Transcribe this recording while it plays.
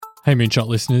Hey Moonshot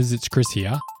listeners, it's Chris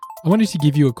here. I wanted to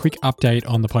give you a quick update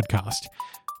on the podcast.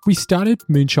 We started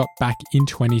Moonshot back in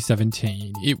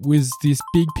 2017. It was this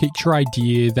big picture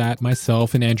idea that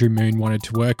myself and Andrew Moon wanted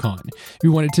to work on. We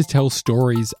wanted to tell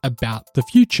stories about the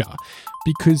future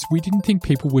because we didn't think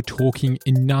people were talking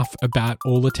enough about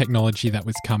all the technology that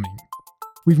was coming.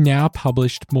 We've now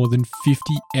published more than 50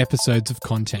 episodes of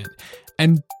content,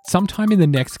 and sometime in the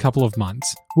next couple of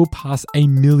months, we'll pass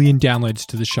 1 million downloads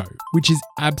to the show, which is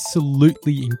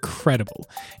absolutely incredible.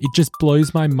 It just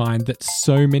blows my mind that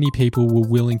so many people were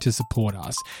willing to support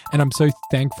us, and I'm so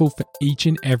thankful for each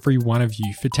and every one of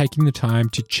you for taking the time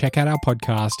to check out our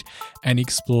podcast and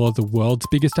explore the world's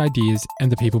biggest ideas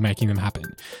and the people making them happen.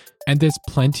 And there's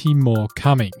plenty more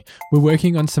coming. We're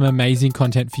working on some amazing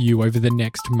content for you over the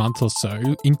next month or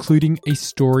so, including a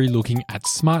story looking at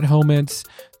smart helmets,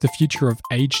 the future of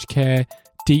aged care,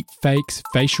 deep fakes,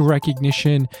 facial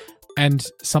recognition, and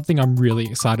something I'm really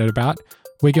excited about.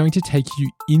 We're going to take you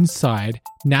inside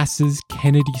NASA's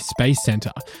Kennedy Space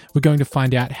Center. We're going to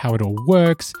find out how it all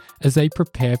works as they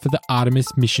prepare for the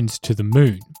Artemis missions to the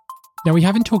moon. Now, we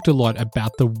haven't talked a lot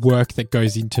about the work that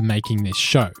goes into making this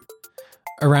show.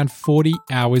 Around 40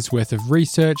 hours worth of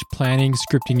research, planning,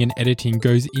 scripting, and editing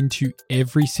goes into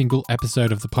every single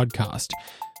episode of the podcast.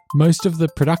 Most of the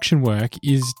production work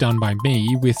is done by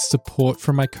me with support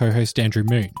from my co-host Andrew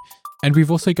Moon. And we've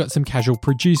also got some casual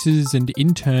producers and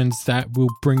interns that we'll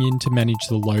bring in to manage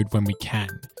the load when we can.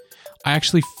 I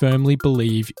actually firmly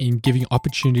believe in giving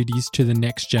opportunities to the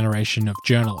next generation of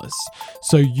journalists.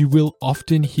 So you will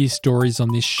often hear stories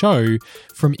on this show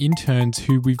from interns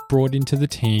who we've brought into the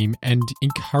team and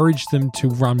encourage them to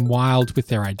run wild with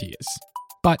their ideas.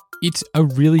 But it's a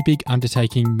really big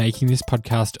undertaking making this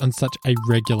podcast on such a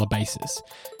regular basis.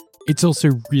 It's also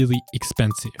really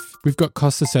expensive. We've got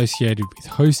costs associated with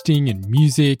hosting and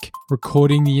music,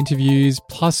 recording the interviews,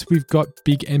 plus we've got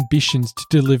big ambitions to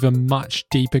deliver much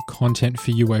deeper content for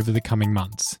you over the coming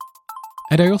months.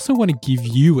 And I also want to give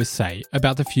you a say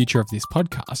about the future of this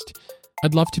podcast.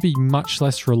 I'd love to be much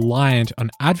less reliant on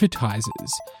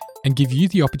advertisers and give you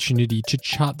the opportunity to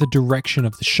chart the direction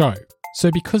of the show.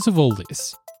 So because of all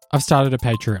this, I've started a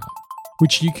Patreon,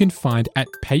 which you can find at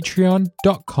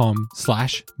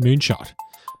patreon.com/moonshot.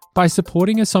 By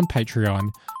supporting us on Patreon,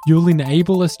 you'll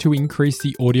enable us to increase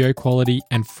the audio quality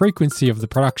and frequency of the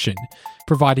production,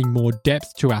 providing more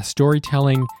depth to our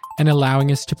storytelling and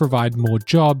allowing us to provide more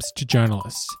jobs to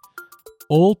journalists.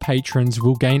 All patrons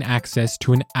will gain access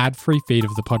to an ad-free feed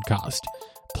of the podcast,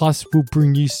 plus we'll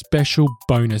bring you special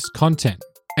bonus content,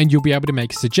 and you'll be able to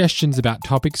make suggestions about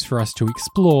topics for us to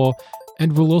explore.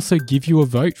 And we'll also give you a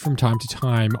vote from time to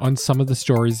time on some of the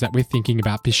stories that we're thinking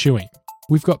about pursuing.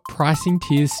 We've got pricing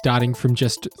tiers starting from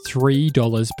just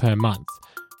 $3 per month.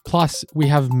 Plus, we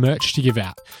have merch to give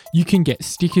out. You can get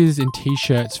stickers and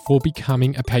t-shirts for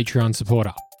becoming a Patreon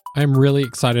supporter. I'm really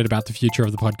excited about the future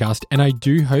of the podcast, and I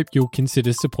do hope you'll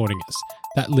consider supporting us.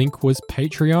 That link was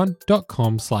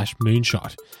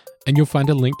patreon.com/moonshot, and you'll find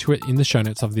a link to it in the show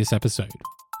notes of this episode.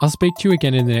 I'll speak to you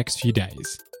again in the next few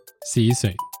days. See you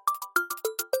soon.